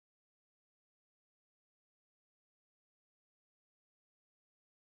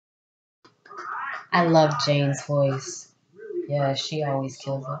I love Jane's voice. Yeah, she always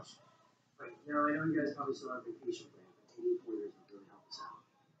kills it. Like, you know, I know you guys probably still have vacation plans, but taking 4 years would really help us out.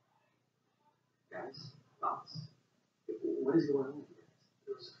 Guys, thoughts? What is going on with you guys?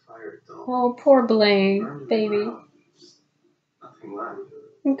 There was a fire at Dole. Oh, poor Blaine, baby. Nothing left.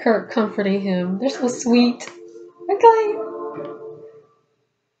 And Kurt comforting him. They're so sweet. Okay.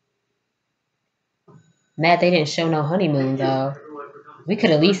 Mad they didn't show no honeymoon though. We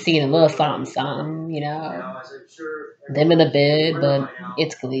could at least seen a little something, you know. Them in the bed, but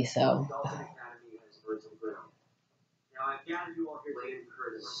it's Glee, so.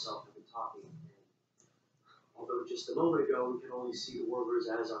 Although just a moment ago we could only see the Warblers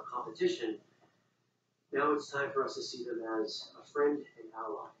as our competition, now it's time for us to see them as a friend and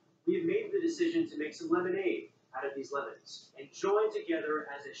ally. We have made the decision to make some lemonade out of these lemons and join together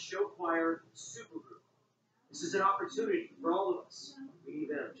as a show choir supergroup. This is an opportunity for all of us. We need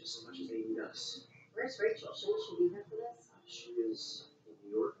them just as much as they need us. Where's Rachel? Shouldn't she be here for this? She is in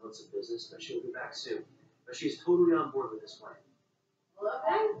New York on some business, but she'll be back soon. But she's totally on board with this plan. Well,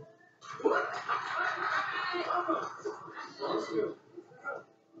 okay.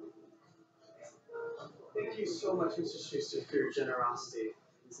 Thank you so much, Mr. Schuster, for your generosity.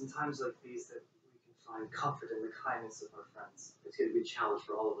 It's in times like these that we can find comfort in the kindness of our friends. It's going to be a challenge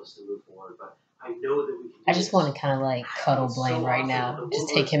for all of us to move forward, but I know that we can. I just want to kind of like cuddle Blaine right now. Just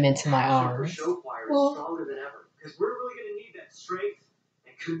take him into my arms. Show choir is stronger than ever because we're really going to need that strength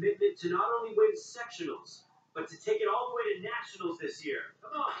and commitment to not only win sectionals, but to take it all the way to nationals this year.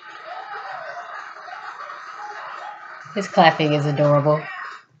 Come on. His clapping is adorable.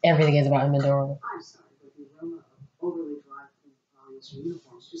 Everything is about him adorable. I'm sorry, but the aroma of overly dry clean polyester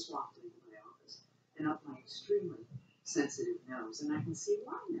uniforms just walked into my office and up my extremely sensitive nose, and I can see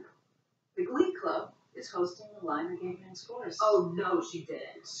why now. The Glee Club is hosting the Liner Game and Scores. Oh, no, she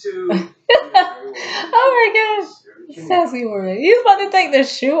didn't. Sue. Oh my gosh. Sassy woman. He's about to take the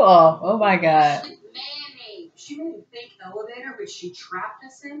shoe off. Oh my god. Mayonnaise. She made a fake elevator, which she trapped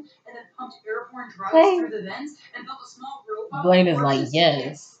us in, and then pumped airborne drugs Blaine. through the vents, and built a small robot. Blaine is like,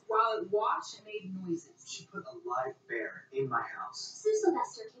 yes. While it watched and made noises. She put a live bear in my house.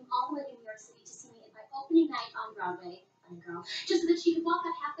 Sylvester came all the way to New York City to see me at my opening night on Broadway, funny girl, just so that she could walk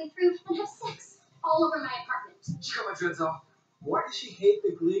out halfway through and have sex all over my apartment. She got my dreads off. Why does she hate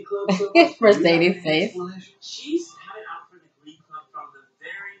the Glee Club so much? Mercedes face. She's had it out for the Glee Club from the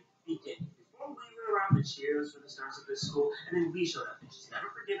very beginning. Before we were around the cheers for the stars of this school, and then we showed up, and she's never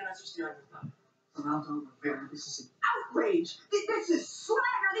forgiven us for stealing her club. Ronaldo Rivera, this is an outrage. This is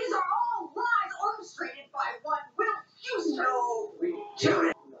slander. These are all lies orchestrated by one Will Houston. No, we do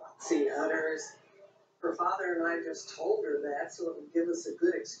it. Nazi hunters. Her father and I just told her that so it would give us a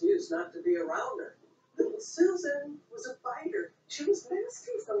good excuse not to be around her. Little Susan was a fighter. She was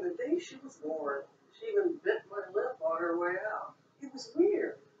nasty from the day she was born. She even bit my lip on her way out. It was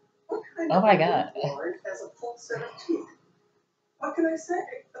weird. What kind of newborn has a full set of teeth? What can I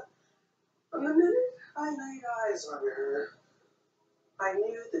say? From the minute I laid eyes on her, I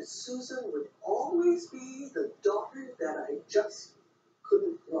knew that Susan would always be the daughter that I just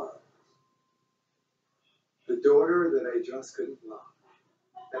couldn't love. The daughter that I just couldn't love.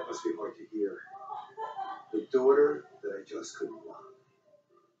 That must be hard to hear. The daughter that I just couldn't love.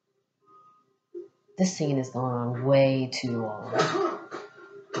 This scene is going on way too long.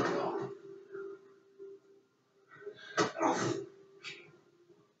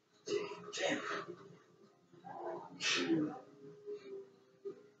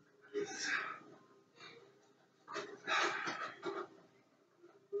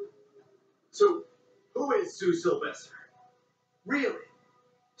 So, who is Sue Sylvester? Really?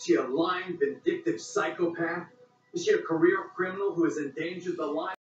 Is she a lying, vindictive psychopath? Is she a career criminal who has endangered the lives